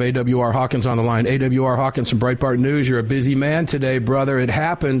phones. We have AWR Hawkins on the line. AWR Hawkins from Breitbart News. You're a busy man today, brother. It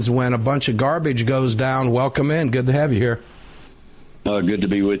happens when a bunch of garbage goes down. Welcome in. Good to have you here. Good to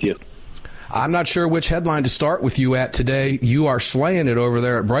be with you. I'm not sure which headline to start with you at today. You are slaying it over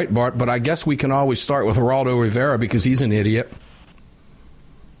there at Breitbart, but I guess we can always start with Geraldo Rivera because he's an idiot.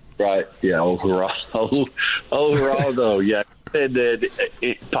 Right. Yeah. Geraldo. Yeah. Said that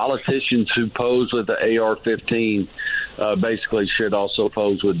politicians who pose with the AR-15 basically should also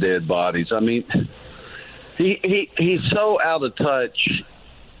pose with dead bodies. I mean, he's so out of touch.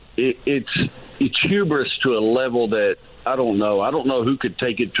 It's hubris to a level that I don't know who could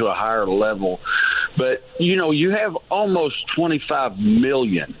take it to a higher level. But, you have almost 25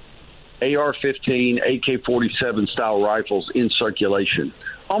 million AR-15, AK-47 style rifles in circulation.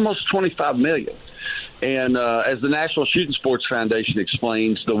 Almost 25 million. And as the National Shooting Sports Foundation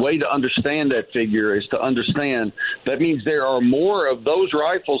explains, the way to understand that figure is to understand that means there are more of those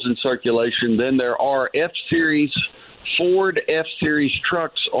rifles in circulation than there are F-Series, Ford F-Series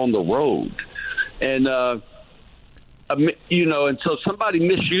trucks on the road. And, and so somebody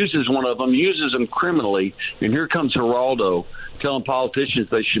misuses one of them, uses them criminally, and here comes Geraldo telling politicians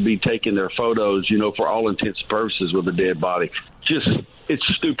they should be taking their photos, for all intents and purposes with a dead body. It's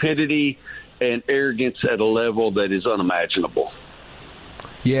stupidity and arrogance at a level that is unimaginable.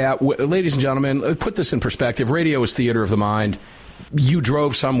 Yeah, ladies and gentlemen, put this in perspective. Radio is theater of the mind. You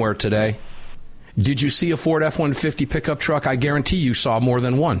drove somewhere today. Did you see a Ford F-150 pickup truck? I guarantee you saw more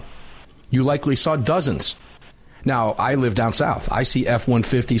than one. You likely saw dozens. Now, I live down south. I see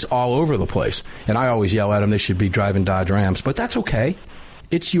F-150s all over the place, and I always yell at them they should be driving Dodge Rams, but that's okay.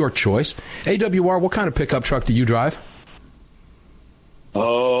 It's your choice. AWR, what kind of pickup truck do you drive?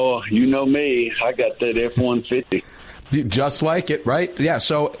 Oh, you know me. I got that F-150. Just like it, right? Yeah,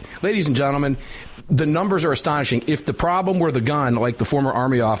 so, ladies and gentlemen, the numbers are astonishing. If the problem were the gun, like the former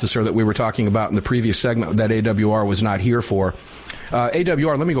Army officer that we were talking about in the previous segment that AWR was not here for,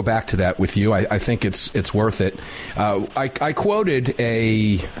 AWR, let me go back to that with you. I think it's worth it. I quoted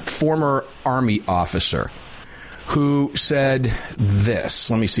a former Army officer who said this.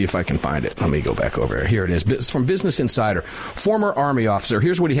 Let me see if I can find it. Let me go back over here. Here it is. It's from Business Insider. Former Army officer.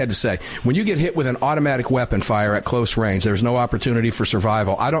 Here's what he had to say. When you get hit with an automatic weapon fire at close range, there's no opportunity for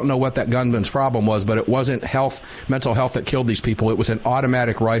survival. I don't know what that gunman's problem was, but it wasn't mental health that killed these people. It was an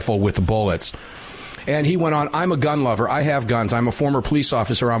automatic rifle with bullets. And he went on, I'm a gun lover. I have guns. I'm a former police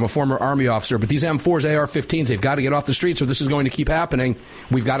officer. I'm a former Army officer. But these M4s, AR-15s, they've got to get off the streets or this is going to keep happening.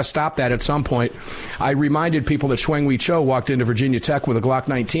 We've got to stop that at some point. I reminded people that Xuan Wei Cho walked into Virginia Tech with a Glock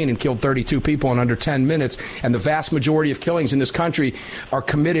 19 and killed 32 people in under 10 minutes. And the vast majority of killings in this country are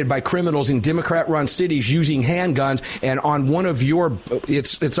committed by criminals in Democrat-run cities using handguns. And on one of your,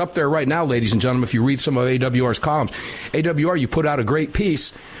 it's up there right now, ladies and gentlemen, if you read some of AWR's columns. AWR, you put out a great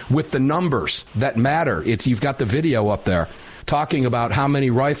piece with the numbers that matter. You've got the video up there talking about how many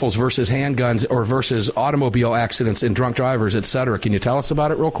rifles versus handguns or versus automobile accidents and drunk drivers, et cetera. Can you tell us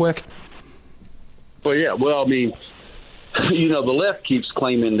about it real quick? Well, yeah. Well, I mean, the left keeps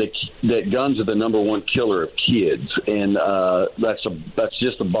claiming that guns are the number one killer of kids, and that's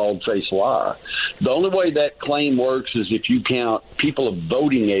just a bald-faced lie. The only way that claim works is if you count people of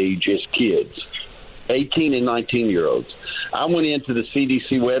voting age as kids, 18 and 19-year-olds. I went into the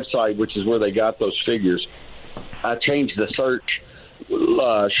CDC website, which is where they got those figures. I changed the search,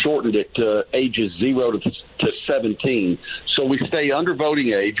 shortened it to ages 0 to 17. So we stay under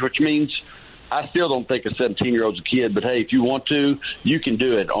voting age, which means I still don't think a 17-year-old's a kid. But, hey, if you want to, you can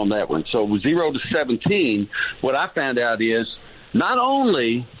do it on that one. So 0 to 17, what I found out is not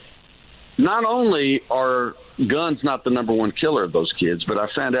only are guns not the number one killer of those kids, but I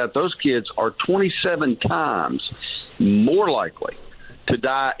found out those kids are 27 times more likely to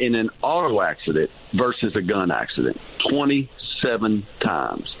die in an auto accident versus a gun accident. 27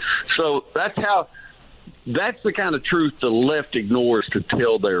 times. So that's the kind of truth the left ignores to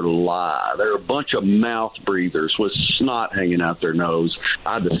tell their lie. They're a bunch of mouth breathers with snot hanging out their nose.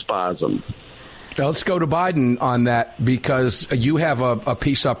 I despise them. Now, let's go to Biden on that because you have a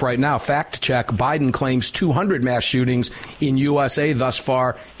piece up right now. Fact check. Biden claims 200 mass shootings in USA thus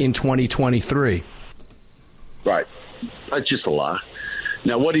far in 2023. Right. That's just a lie.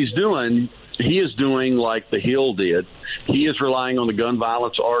 Now, what he is doing like the Hill did. He is relying on the Gun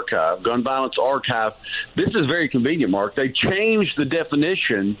Violence Archive. Gun Violence Archive, this is very convenient, Mark. They changed the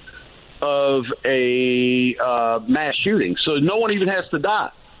definition of a mass shooting. So no one even has to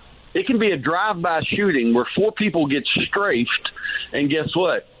die. It can be a drive-by shooting where 4 people get strafed, and guess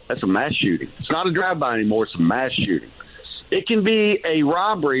what? That's a mass shooting. It's not a drive-by anymore. It's a mass shooting. It can be a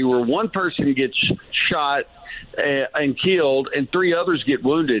robbery where 1 person gets shot and killed and 3 others get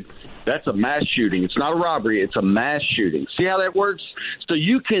wounded. That's a mass shooting. It's not a robbery. It's a mass shooting. See how that works? So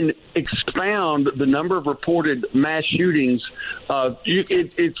you can expound the number of reported mass shootings.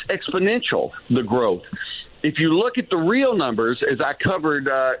 It's exponential, the growth. If you look at the real numbers, as I covered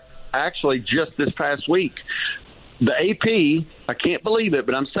actually just this past week, the AP, I can't believe it,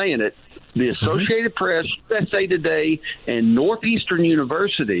 but I'm saying it, the Associated Press, USA Today, and Northeastern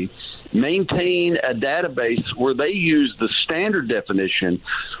University maintain a database where they use the standard definition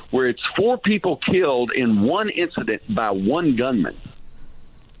where it's 4 people killed in one incident by 1 gunman.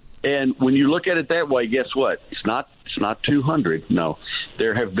 And when you look at it that way, guess what? It's not 200. No,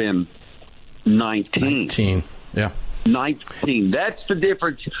 there have been 19. Yeah. 19. That's the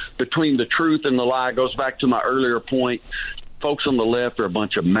difference between the truth and the lie. It goes back to my earlier point. Folks on the left are a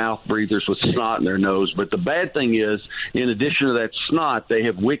bunch of mouth breathers with snot in their nose. But the bad thing is, in addition to that snot, they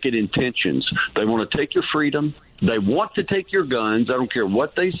have wicked intentions. They want to take your freedom. They want to take your guns. I don't care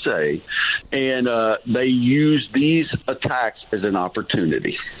what they say. And they use these attacks as an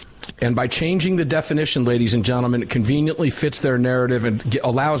opportunity. And by changing the definition, ladies and gentlemen, it conveniently fits their narrative and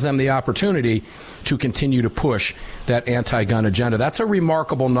allows them the opportunity to continue to push that anti-gun agenda. That's a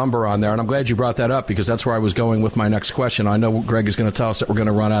remarkable number on there, and I'm glad you brought that up because that's where I was going with my next question. I know Greg is going to tell us that we're going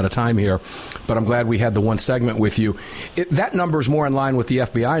to run out of time here, but I'm glad we had the one segment with you. That number is more in line with the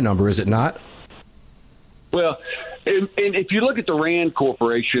FBI number, is it not? Well, and if you look at the RAND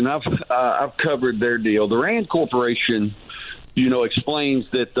Corporation, I've covered their deal. The RAND Corporation, explains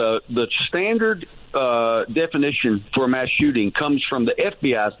that the standard definition for a mass shooting comes from the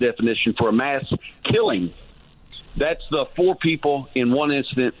FBI's definition for a mass killing. That's the 4 people in one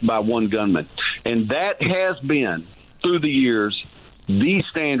incident by 1 gunman. And that has been, through the years, the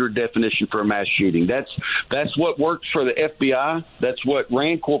standard definition for a mass shooting. That's what works for the FBI. That's what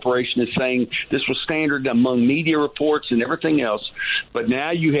RAND Corporation is saying. This was standard among media reports and everything else. But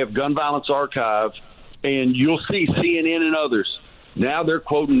now you have Gun Violence Archive, and you'll see CNN and others. Now they're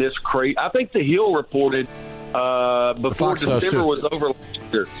quoting this crazy. I think the Hill reported before December was over last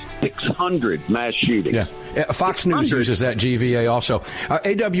year, 600 mass shootings. Yeah. Fox News uses that GVA also.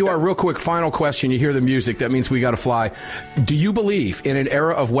 AWR, real quick, final question. You hear the music. That means we got to fly. Do you believe in an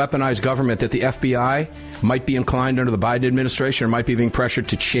era of weaponized government that the FBI might be inclined under the Biden administration or might be being pressured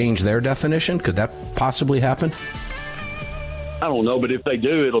to change their definition? Could that possibly happen? I don't know, but if they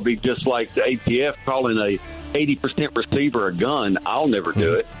do, it'll be just like the ATF calling a 80% receiver a gun. I'll never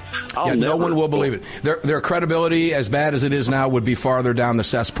do it. No one will believe it. Their credibility, as bad as it is now, would be farther down the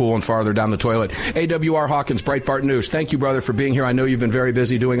cesspool and farther down the toilet. AWR Hawkins, Breitbart News. Thank you, brother, for being here. I know you've been very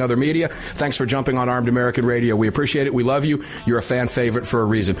busy doing other media. Thanks for jumping on Armed American Radio. We appreciate it. We love you. You're a fan favorite for a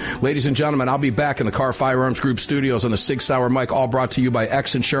reason. Ladies and gentlemen, I'll be back in the Carr Firearms Group studios on the Sig Sauer mic, all brought to you by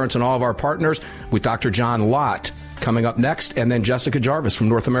X Insurance and all of our partners, with Dr. John Lott coming up next, and then Jessica Jarvis from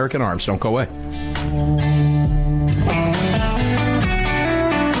North American Arms. Don't go away.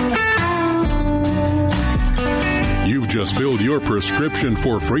 You've just filled your prescription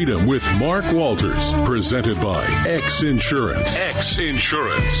for freedom with Mark Walters, presented by X Insurance. X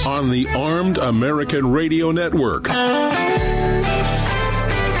Insurance on the Armed American Radio Network.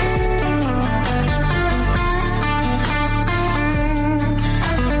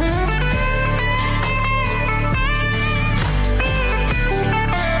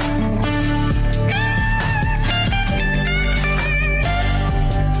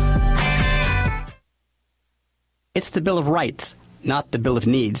 It's the Bill of Rights, not the Bill of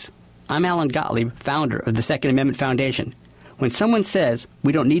Needs. I'm Alan Gottlieb, founder of the Second Amendment Foundation. When someone says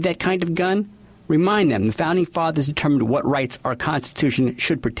we don't need that kind of gun, remind them the Founding Fathers determined what rights our Constitution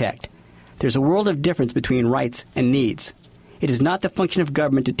should protect. There's a world of difference between rights and needs. It is not the function of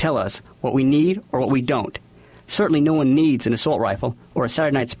government to tell us what we need or what we don't. Certainly no one needs an assault rifle or a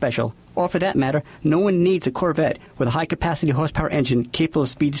Saturday night special, or for that matter, no one needs a Corvette with a high-capacity horsepower engine capable of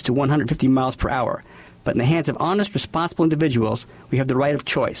speeds to 150 miles per hour. But in the hands of honest, responsible individuals, we have the right of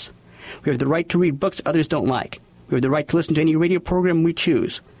choice. We have the right to read books others don't like. We have the right to listen to any radio program we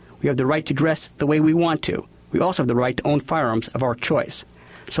choose. We have the right to dress the way we want to. We also have the right to own firearms of our choice.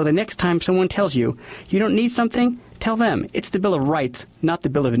 So the next time someone tells you, you don't need something, tell them it's the Bill of Rights, not the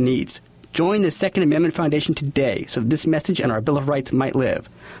Bill of Needs. Join the Second Amendment Foundation today so that this message and our Bill of Rights might live.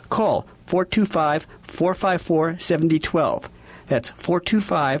 Call 425-454-7012. That's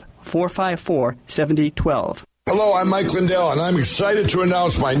 425-454-7012. Hello, I'm Mike Lindell, and I'm excited to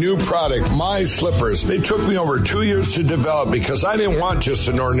announce my new product, My Slippers. They took me over 2 years to develop because I didn't want just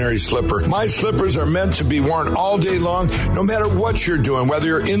an ordinary slipper. My slippers are meant to be worn all day long, no matter what you're doing, whether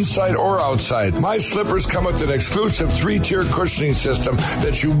you're inside or outside. My slippers come with an exclusive 3-tier cushioning system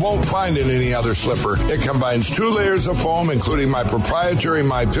that you won't find in any other slipper. It combines 2 layers of foam, including my proprietary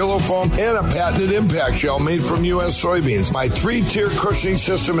My Pillow foam and a patented impact gel made from U.S. soybeans. My 3-tier cushioning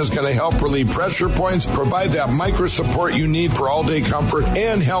system is going to help relieve pressure points, provide that micro support you need for all-day comfort,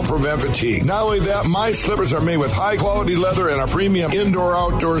 and help prevent fatigue. Not only that, my slippers are made with high-quality leather and a premium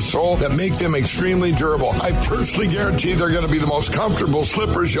indoor-outdoor sole that make them extremely durable. I personally guarantee they're going to be the most comfortable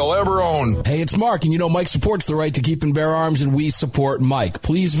slippers you'll ever own. Hey, it's Mark, and you know Mike supports the right to keep and bear arms, and we support Mike.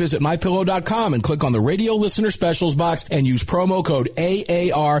 Please visit MyPillow.com and click on the radio listener specials box and use promo code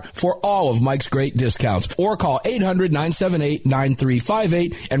AAR for all of Mike's great discounts. Or call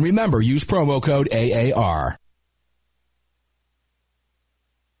 800-978-9358, and remember, use promo code AAR.